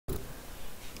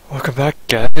Welcome back,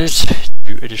 guys,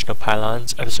 to Additional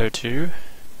Pylons, Episode 2.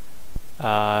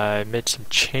 I made some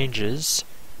changes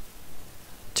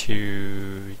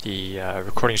to the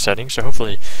recording settings, so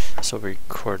hopefully this will be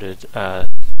recorded,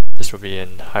 this will be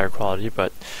in higher quality,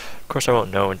 but of course I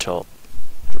won't know until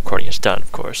the recording is done,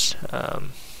 of course.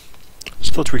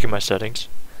 Still tweaking my settings.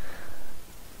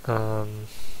 So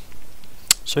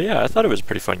yeah, I thought it was a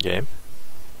pretty fun game,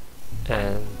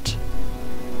 and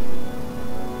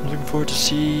I'm looking forward to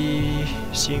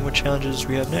seeing what challenges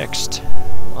we have next.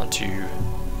 On to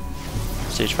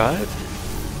stage 5.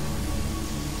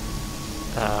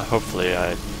 Hopefully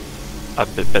I'm a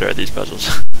bit better at these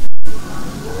puzzles.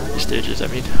 These stages, I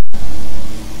mean.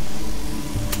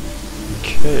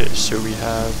 Okay, so we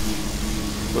have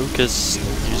Lucas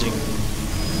using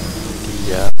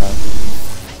the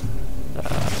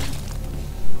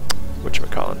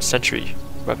whatchamacallit, sentry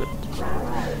weapon.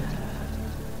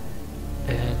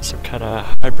 And some kind of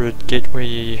hybrid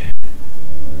gateway.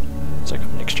 Is that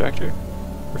called an extractor?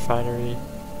 Refinery?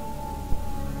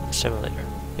 Simulator.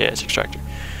 Yeah, it's extractor.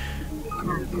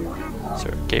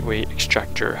 So, gateway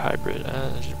extractor hybrid.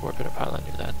 Just warp in a pylon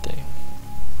near that thing.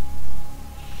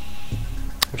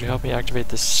 Would you help me activate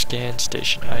the scan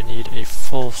station? I need a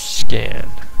full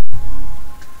scan.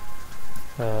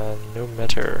 No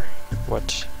matter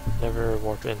what. Never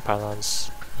warp in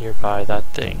pylons nearby that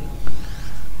thing.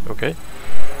 Okay.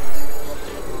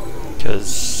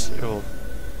 Because it will.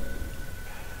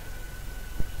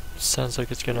 Sounds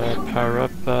like it's gonna power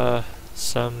up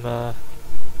some of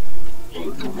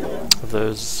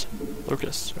those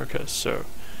locusts. Okay, so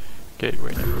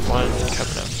gateway number 1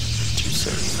 coming up.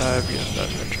 275, we have that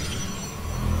metric.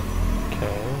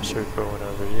 Okay, so we're going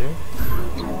over here.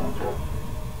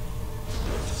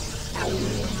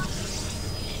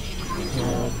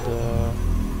 And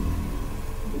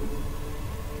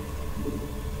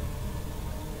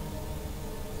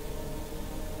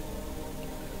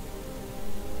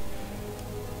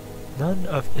none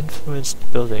of influenced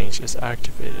buildings is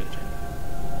activated.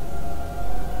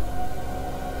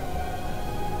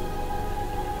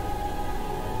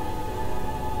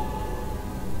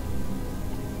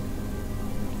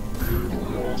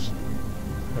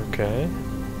 Okay.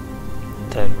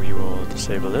 Then we will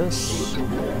disable this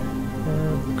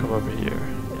and we'll come over here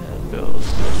and build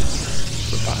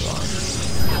the pylon.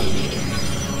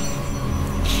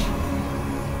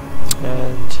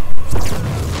 And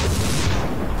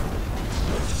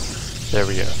there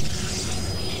we go.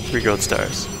 3 gold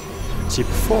stars. See,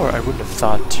 before I wouldn't have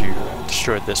thought to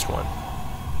destroy this one.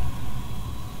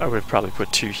 I would have probably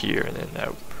put 2 here and then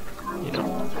that, you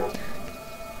know.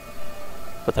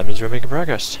 But that means we're making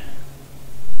progress.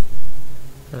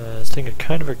 This thing a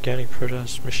kind of organic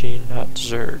protest machine, not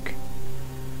Zerg.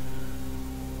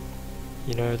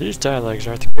 You know, these dialogues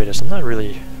aren't the greatest. I'm not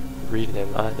really reading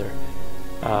them either.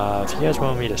 If you guys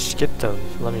want me to skip them,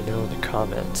 let me know in the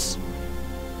comments.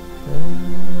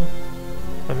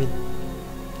 I mean,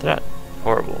 they're not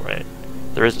horrible, right?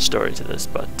 There is a story to this,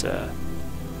 but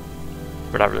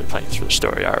we're not really playing through the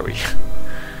story, are we?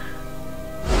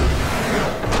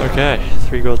 Okay,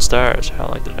 3 gold stars. How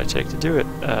long did I take to do it?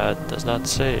 Does not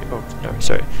say. Oh, no,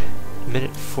 sorry.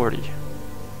 Minute 40.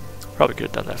 Probably could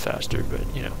have done that faster, but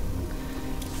you know.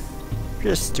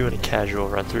 Just doing a casual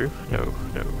run through. No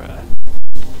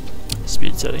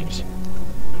speed settings.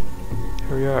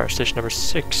 Here we are, station number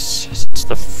 6. It's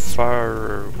the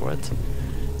far... what?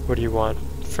 What do you want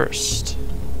first?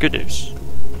 Good news.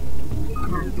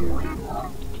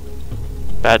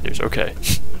 Bad news, okay.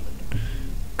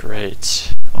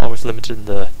 Great. Always limited in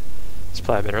the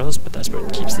supply of minerals, but that's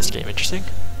what keeps this game interesting.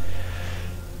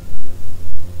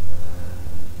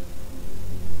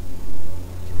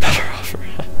 Better offer.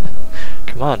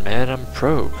 Come on, man, I'm a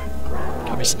probe.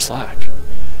 Got me some slack.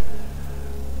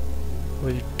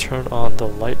 Will you turn on the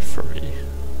light for me?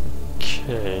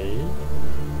 Okay.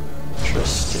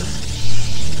 Interesting.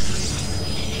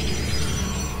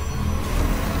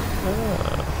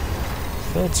 Ah.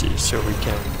 Fancy, so we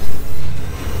can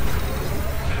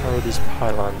power these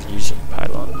pylons using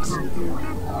pylons.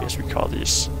 I guess we call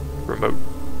these remote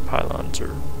pylons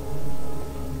or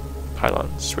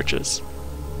pylon switches.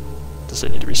 Does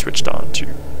it need to be switched on to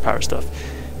power stuff?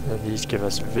 And then these give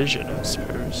us vision, I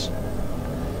suppose.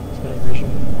 Vision,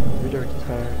 redirecting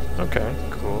power. Okay,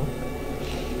 cool.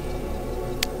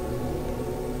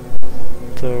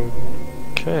 So,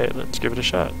 okay, let's give it a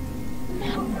shot.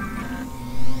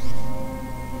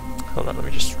 Hold on, let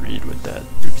me just read what that.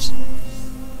 Oops.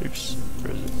 Oops.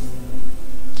 Where is it?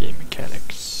 Game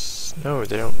mechanics. No,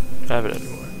 they don't have it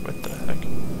anymore. What the heck?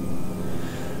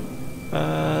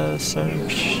 Some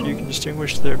you can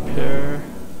distinguish their pair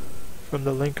from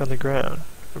the link on the ground.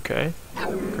 Okay,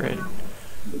 great.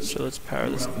 So let's power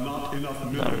this. Not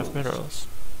enough minerals.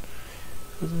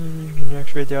 Can you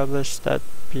activate the obelisk that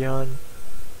beyond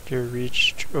your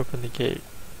reach to open the gate?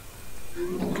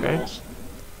 Okay.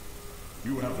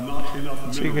 You have not enough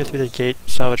minerals. So you can go through the gate,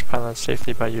 salvage pylons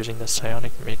safely by using the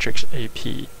psionic matrix AP.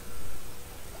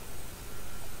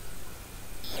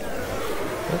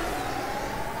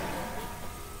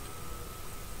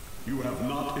 You have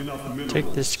not enough minerals.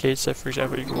 Take this gate, so for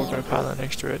example, you can walk on a pylon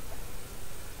next to it.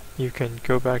 You can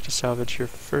go back to salvage your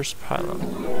first pylon.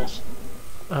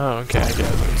 Oh, okay, I get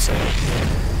what it's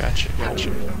saying. Gotcha.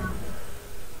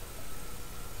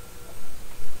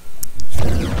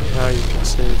 Now you can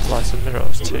save lots of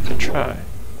minerals. Take a try.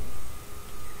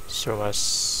 So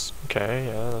okay,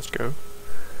 yeah, let's go.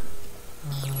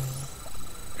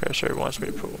 Okay, so it wants me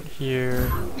to put one here.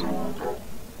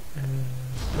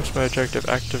 What's my objective?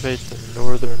 Activate the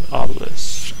northern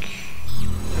obelisk.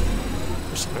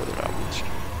 Where's the northern obelisk?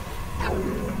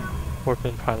 Warp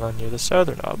in pylon near the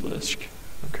southern obelisk.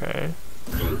 Okay.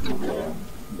 Then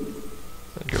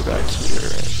go back here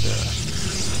and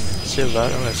see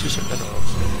that. Oh, I see some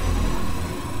minerals.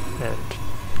 And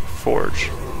forge.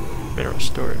 Mineral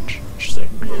storage. Interesting.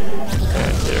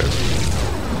 And there.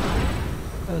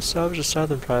 Salvage the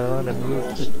southern pylon and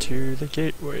move it to the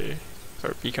gateway.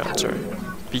 Or beacon, sorry.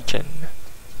 Beacon.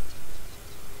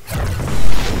 Okay.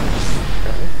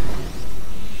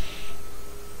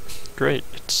 Great,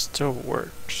 it still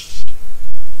works.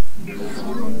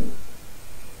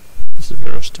 This is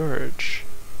mineral storage.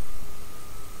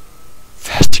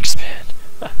 Fast expand.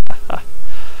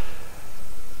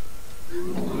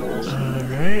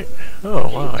 Alright. Oh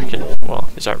wow, I can, well,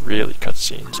 these aren't really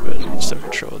cutscenes, but I can still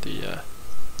control the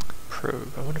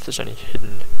probe. I wonder if there's any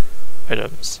hidden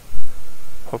items.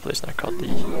 Hopefully it's not called the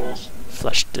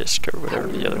flesh disc or whatever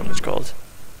the other one is called.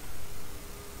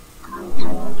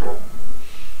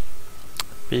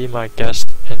 Be my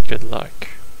guest and good luck.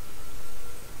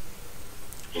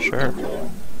 Sure.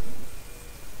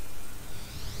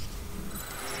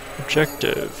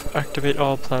 Objective. Activate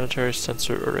all planetary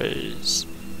sensor arrays.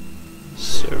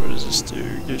 So what does this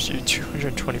do? Gives you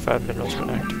 225 minerals when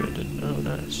activated. Oh,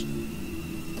 nice.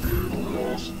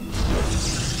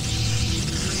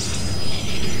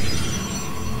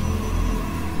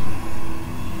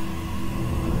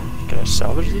 Can I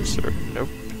salvage this or nope?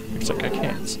 Looks like I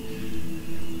can't.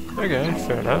 Okay,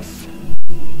 fair enough.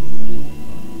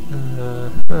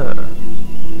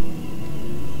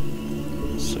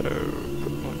 So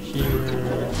put one here.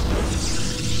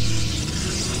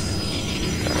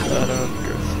 Power that up,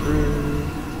 go through.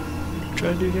 What I'm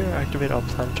trying to do here? Activate all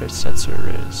planetary sensor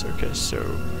arrays. Okay, so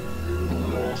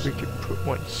we could put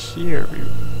one here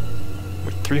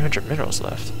with 300 minerals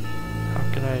left. How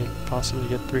can I possibly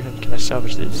get 300? Can I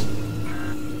salvage these?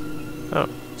 Oh,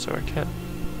 so I can.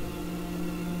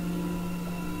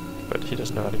 But he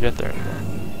doesn't know how to get there anymore.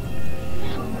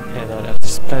 And I'd have to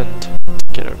spend to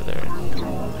get over there.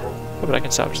 Oh, but I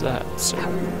can salvage that, so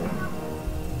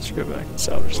let's go back and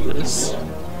salvage this.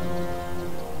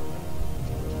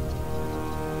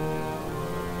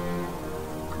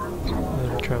 And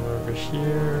then come over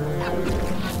here.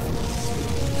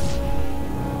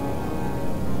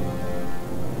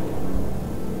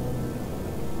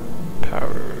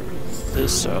 Power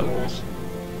this up.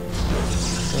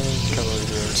 And come over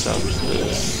here and salvage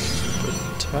this.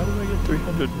 But how do I get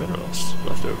 300 minerals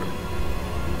left over?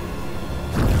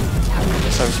 I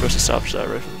guess I was supposed to salvage that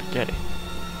right from the beginning.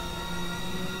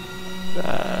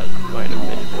 That might have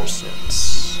made more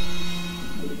sense.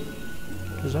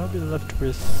 Because I'll be left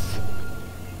with...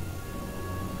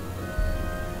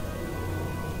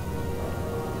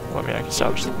 well, I mean, I can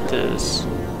salvage this.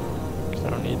 Because I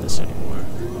don't need this anymore.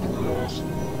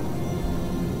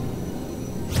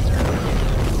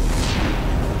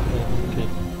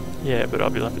 Yeah, but I'll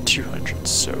be left with 200,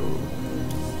 so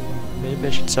maybe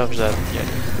I should salvage that at the end.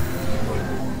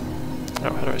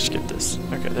 Oh, how do I skip this?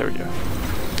 Okay, there we go.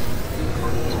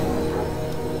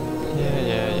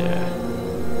 Yeah.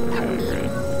 Okay,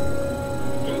 great.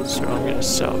 So I'm gonna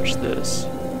salvage this.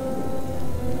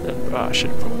 Then, I should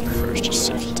have put one first, just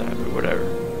save some time, but whatever.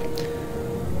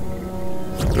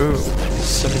 Ooh,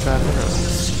 75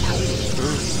 minerals.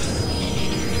 Ooh.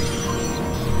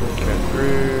 Go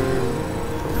through.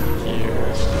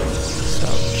 Here,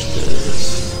 salvage this.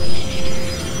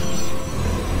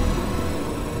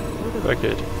 I wonder if I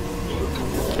could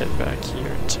get back here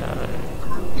in time.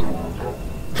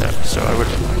 Yeah, so I would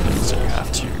have unlocked it, so you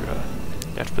have to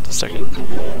put the second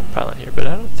pylon here, but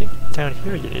I don't think down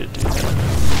here you need to do that. So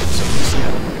let's see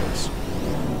how it goes.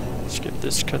 Skip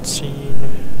this cutscene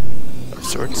of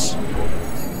sorts.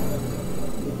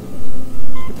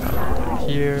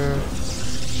 here.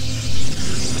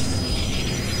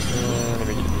 And let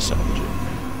me get the salvage it.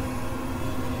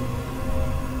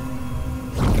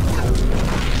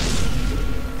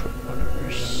 Put one over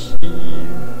here.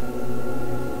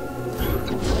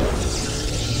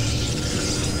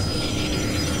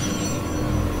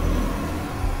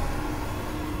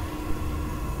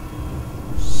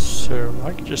 So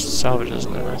I could just salvage this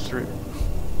number 3.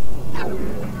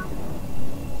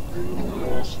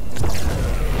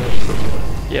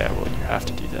 Yeah, well, you have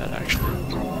to do that actually.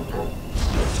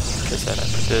 Because then I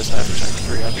put this, I have to check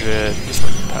 300. This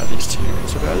one, power these two.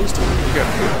 So power these two. There you go.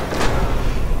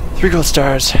 3 gold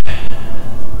stars.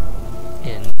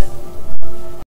 In